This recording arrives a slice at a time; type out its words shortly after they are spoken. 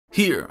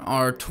Here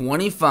are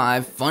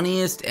 25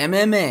 funniest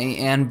MMA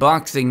and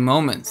boxing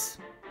moments.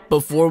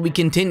 Before we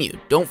continue,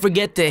 don't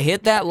forget to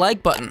hit that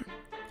like button.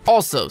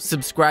 Also,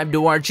 subscribe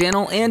to our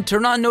channel and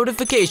turn on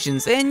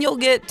notifications and you'll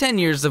get 10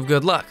 years of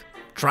good luck.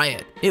 Try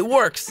it, it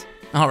works.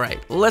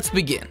 Alright, let's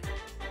begin.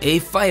 A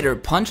fighter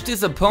punched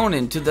his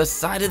opponent to the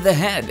side of the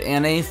head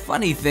and a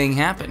funny thing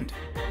happened.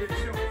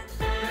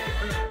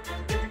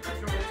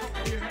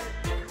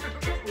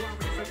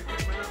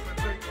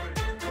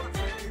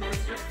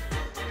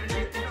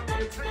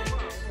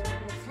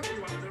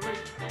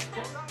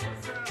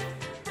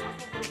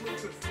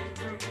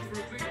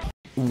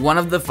 One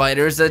of the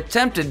fighters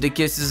attempted to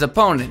kiss his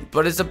opponent,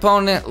 but his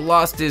opponent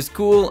lost his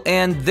cool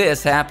and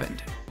this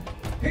happened.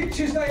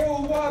 Peaches, they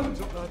all won!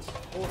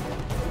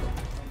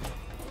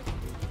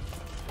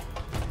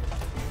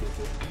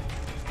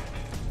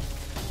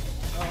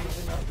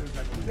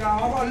 No,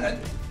 I want it.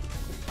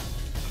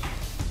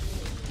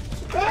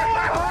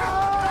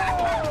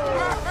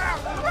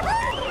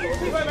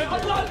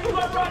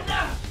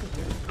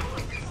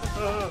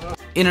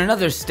 In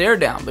another stare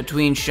down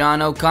between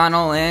Sean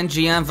O'Connell and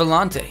Gian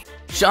Vellante,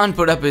 Sean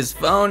put up his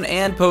phone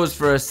and posed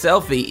for a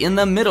selfie in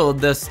the middle of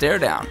the stare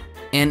down.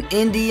 An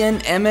Indian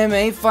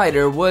MMA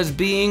fighter was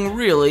being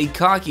really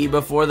cocky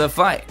before the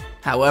fight.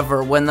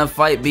 However, when the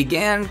fight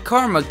began,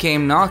 karma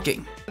came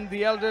knocking.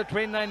 The elder,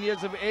 29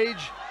 years of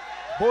age,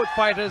 both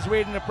fighters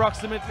weighed in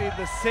approximately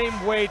the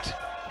same weight,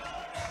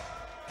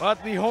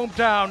 but the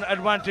hometown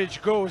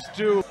advantage goes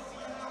to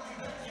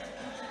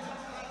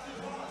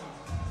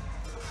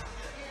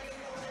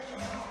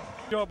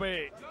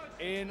Jobe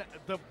in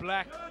the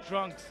black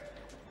trunks,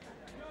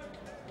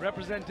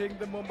 representing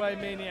the Mumbai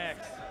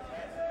Maniacs.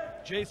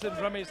 Jason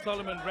Ramesh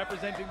Solomon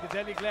representing the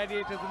Delhi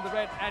Gladiators in the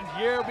red. And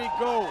here we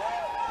go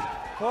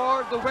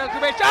for the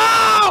welterweight.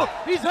 Oh!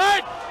 He's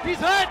hurt! He's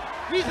hurt!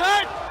 He's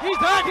hurt! He's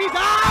hurt! He's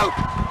out!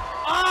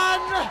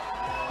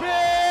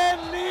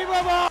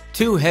 Unbelievable!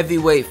 Two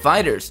heavyweight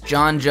fighters,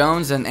 John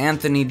Jones and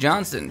Anthony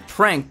Johnson,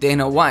 pranked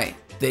Dana White.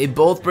 They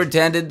both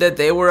pretended that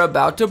they were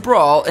about to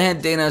brawl,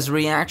 and Dana's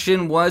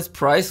reaction was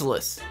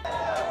priceless.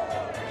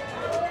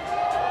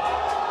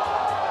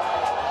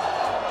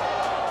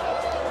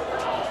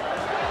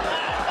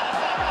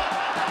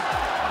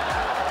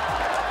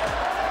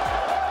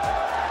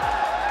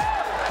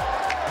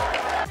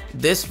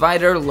 This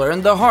fighter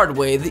learned the hard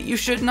way that you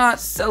should not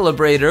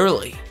celebrate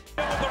early. With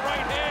the right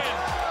hand,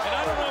 and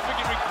I don't know if he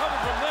can recover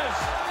from this.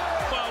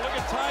 Wow, look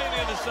at Ty on the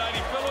other side.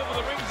 He fell over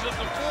the rings at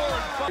the 4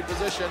 and 5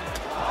 position.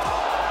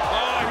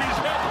 Oh, he's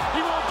hit.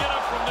 He won't get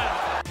up from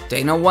that.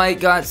 Dana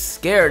White got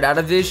scared out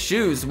of his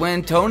shoes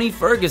when Tony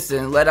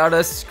Ferguson let out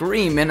a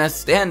scream in a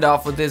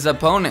standoff with his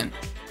opponent.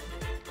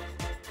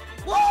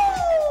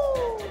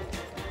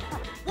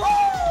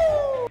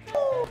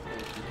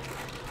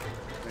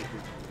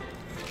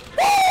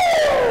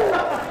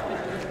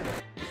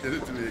 Did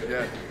it to me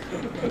again.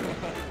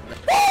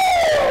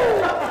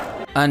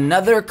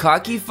 Another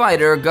cocky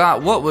fighter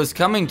got what was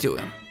coming to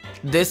him.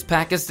 This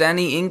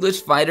Pakistani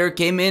English fighter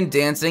came in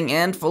dancing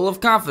and full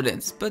of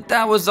confidence, but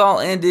that was all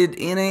ended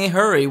in a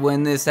hurry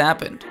when this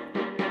happened.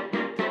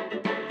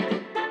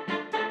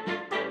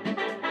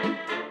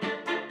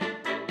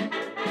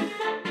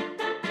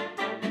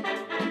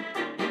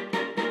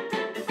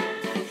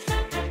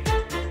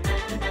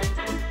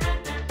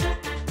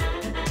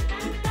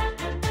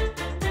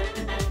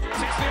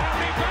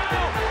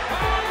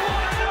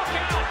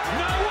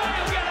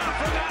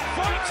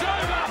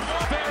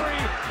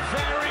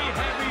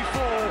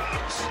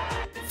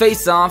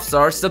 Face-offs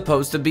are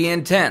supposed to be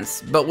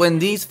intense, but when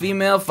these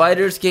female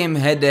fighters came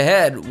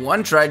head-to-head,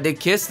 one tried to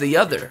kiss the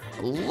other.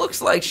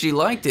 Looks like she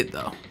liked it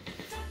though.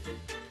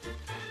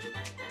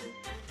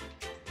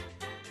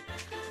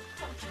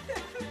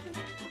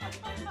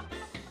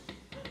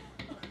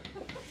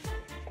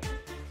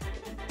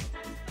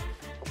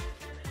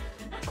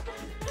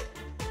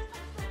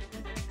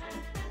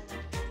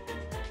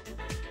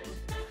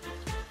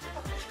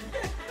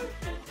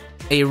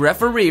 A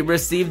referee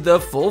received the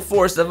full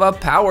force of a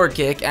power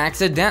kick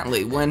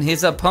accidentally when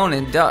his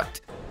opponent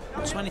ducked.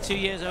 22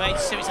 years of age,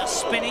 so it's a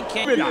spinning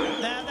kick. There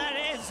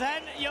that is,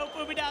 then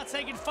Yoko Vidal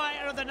taking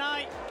fighter of the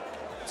night.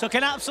 Took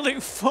an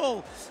absolute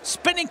full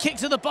spinning kick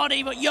to the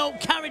body, but Yoke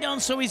carried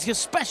on, so he's a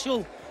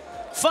special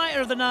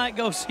fighter of the night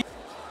goes.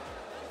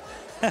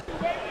 A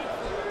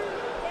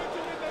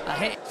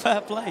hit, fair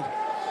play.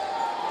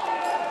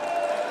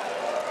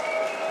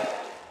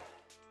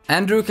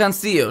 Andrew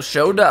Cancio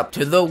showed up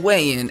to the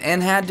weigh-in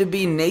and had to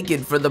be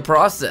naked for the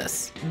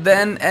process.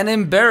 Then an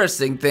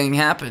embarrassing thing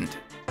happened.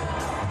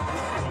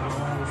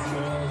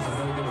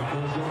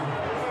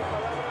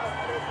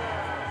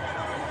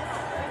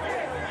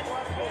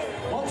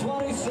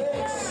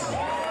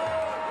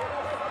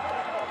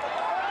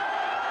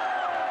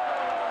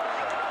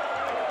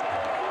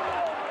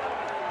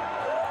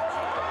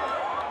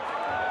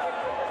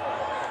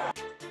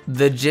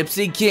 The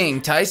Gypsy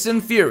King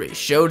Tyson Fury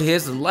showed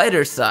his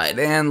lighter side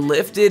and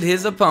lifted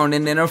his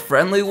opponent in a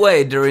friendly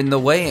way during the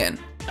weigh-in.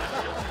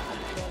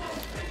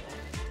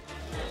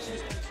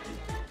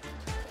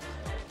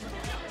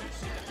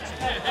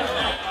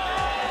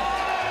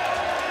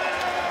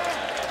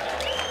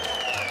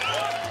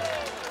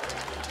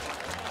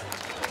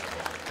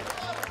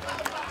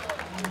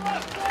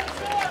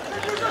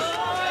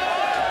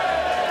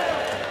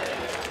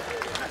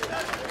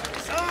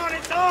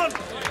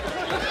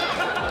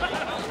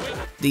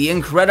 The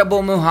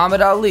incredible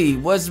Muhammad Ali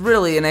was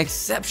really an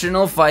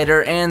exceptional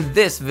fighter, and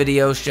this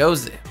video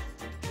shows it.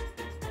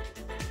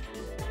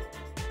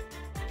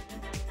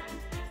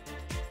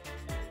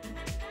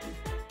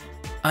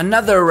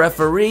 Another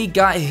referee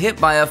got hit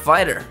by a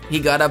fighter. He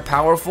got a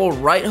powerful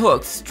right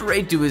hook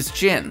straight to his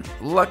chin.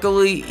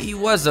 Luckily, he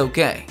was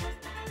okay.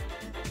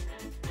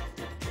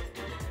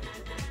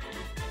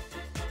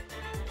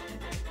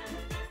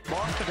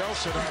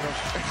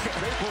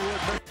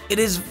 It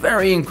is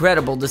very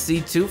incredible to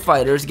see two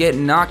fighters get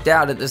knocked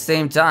out at the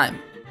same time.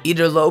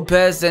 Eder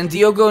Lopez and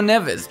Diogo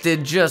Neves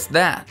did just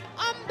that.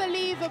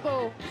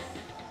 Unbelievable.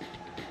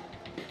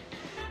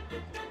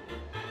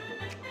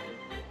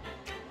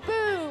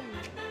 Boom.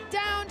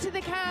 Down to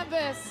the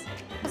canvas.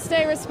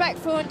 Stay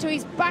respectful until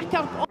he's back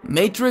up.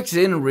 Matrix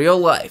in real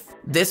life.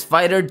 This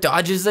fighter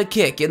dodges a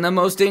kick in the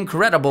most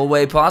incredible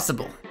way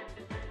possible.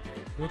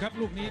 ดูครับ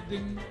ลูกนี้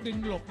ดึง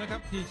หลบนะครั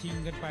บที่ชิง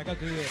กันไปก็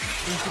คือ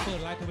ดูซุปเปอ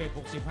ร์ไลท์เวท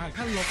65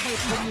ถ้าหลบไม่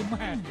พ้นนี่แ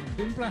ม่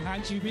ถึงประหาร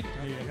ชีวิตเ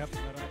ลยครับ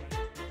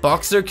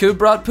Boxer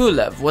Kubrat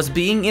Pulev was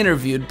being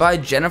interviewed by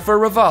Jennifer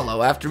Ravallo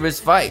after his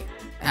fight.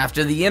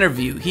 After the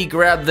interview, he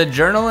grabbed the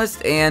journalist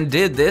and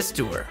did this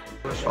to her.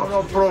 Oh,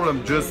 no problem.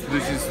 Just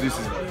this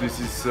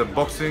is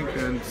boxing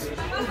and.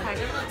 Okay.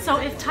 So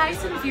if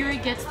Tyson Fury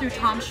gets through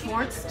Tom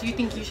Schwartz, do you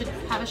think you should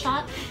have a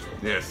shot?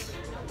 Yes.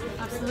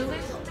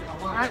 Absolutely.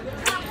 All right.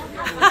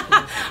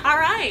 All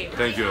right.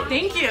 Thank you.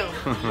 Thank you.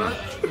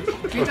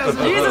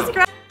 Jesus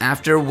Christ.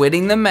 After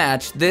winning the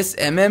match, this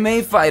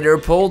MMA fighter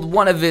pulled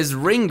one of his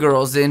ring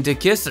girls in to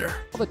kiss her.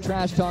 All the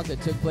trash talk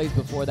that took place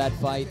before that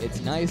fight,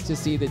 it's nice to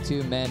see the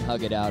two men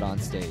hug it out on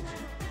stage.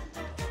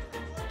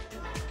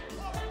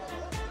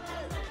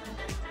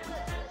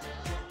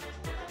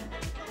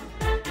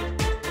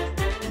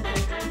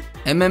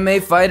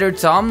 MMA fighter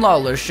Tom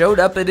Lawler showed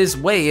up at his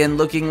weigh-in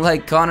looking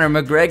like Conor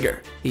McGregor.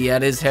 He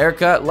had his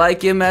haircut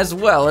like him as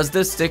well as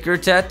the sticker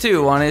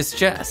tattoo on his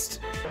chest.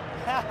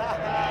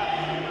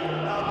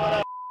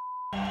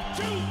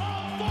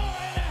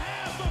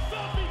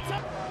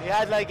 He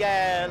had like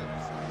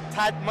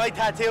my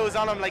tattoos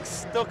on him, like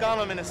stuck on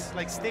him in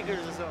like stickers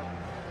or something.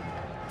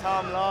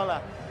 Tom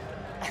Lawler.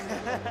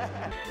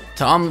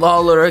 Tom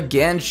Lawler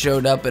again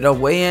showed up at a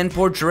weigh-in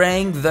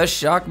portraying the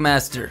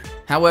Shockmaster.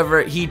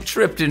 However, he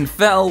tripped and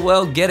fell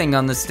while getting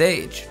on the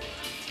stage.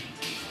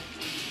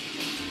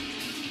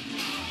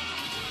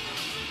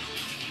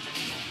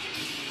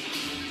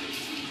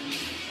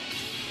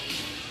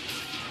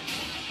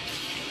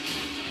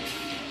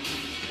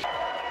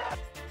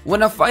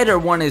 When a fighter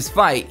won his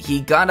fight, he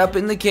got up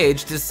in the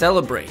cage to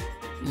celebrate.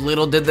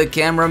 Little did the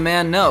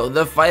cameraman know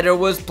the fighter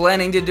was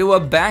planning to do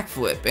a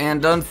backflip,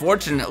 and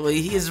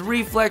unfortunately his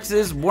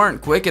reflexes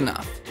weren't quick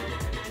enough.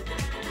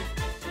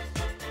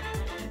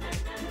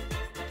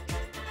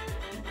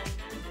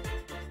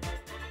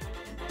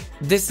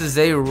 This is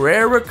a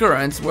rare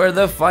occurrence where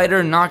the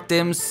fighter knocked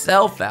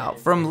himself out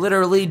from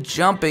literally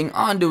jumping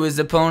onto his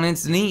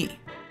opponent's knee.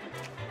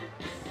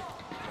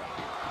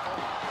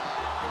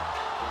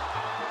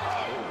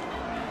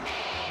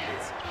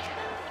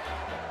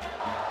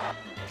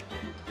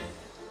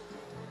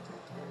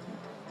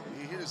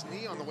 He hit his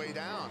knee on the way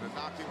down and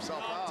knocked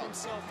himself out.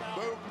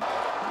 Boom.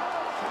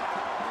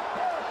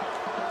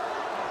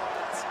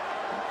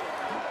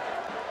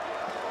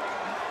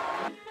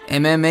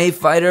 MMA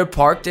fighter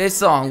Park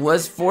Dae-sung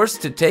was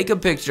forced to take a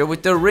picture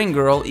with the ring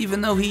girl even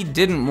though he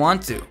didn't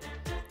want to.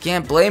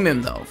 Can't blame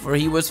him though, for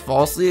he was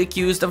falsely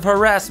accused of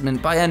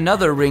harassment by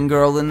another ring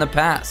girl in the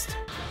past.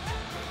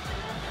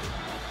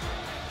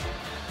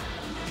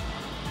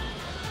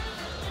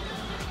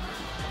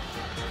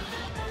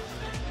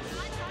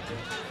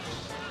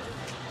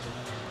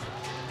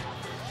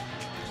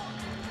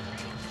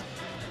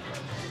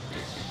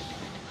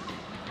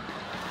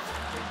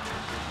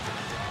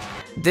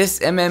 This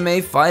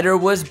MMA fighter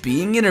was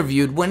being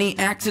interviewed when he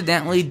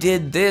accidentally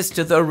did this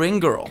to the ring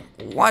girl.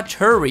 Watch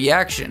her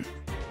reaction.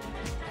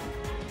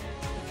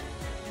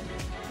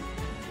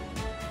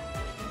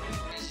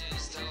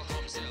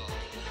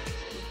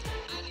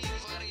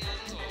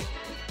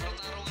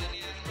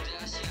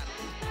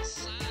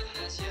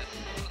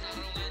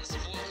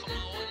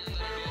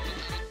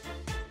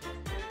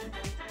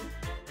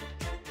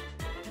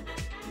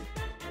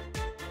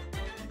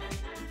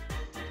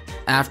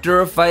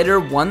 After a fighter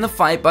won the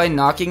fight by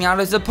knocking out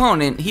his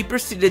opponent, he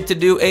proceeded to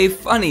do a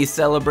funny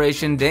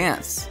celebration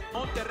dance.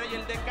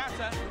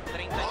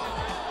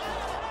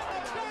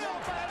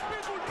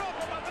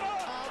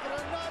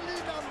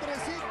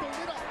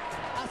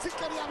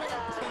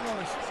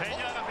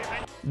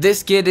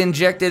 This kid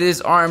injected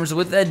his arms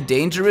with a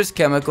dangerous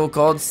chemical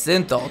called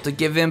synthol to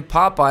give him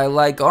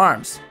Popeye-like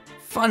arms.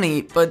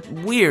 Funny, but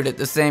weird at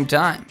the same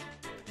time.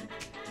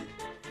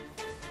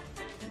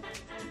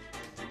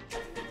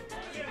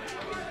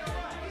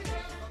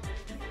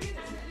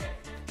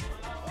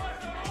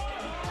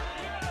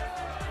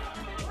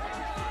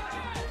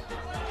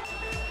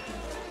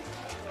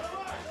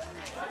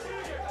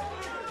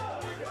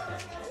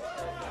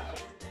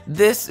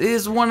 This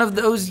is one of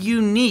those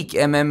unique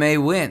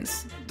MMA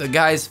wins. The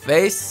guy's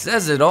face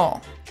says it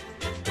all.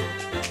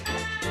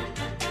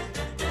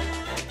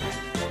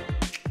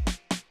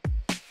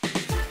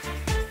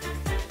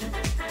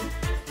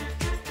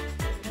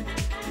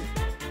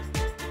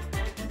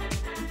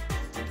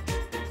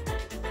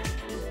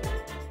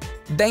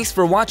 thanks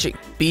for watching.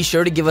 Be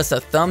sure to give us a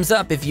thumbs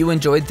up if you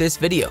enjoyed this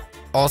video.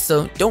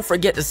 Also, don't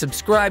forget to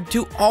subscribe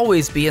to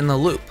always be in the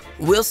loop.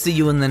 We'll see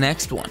you in the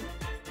next one.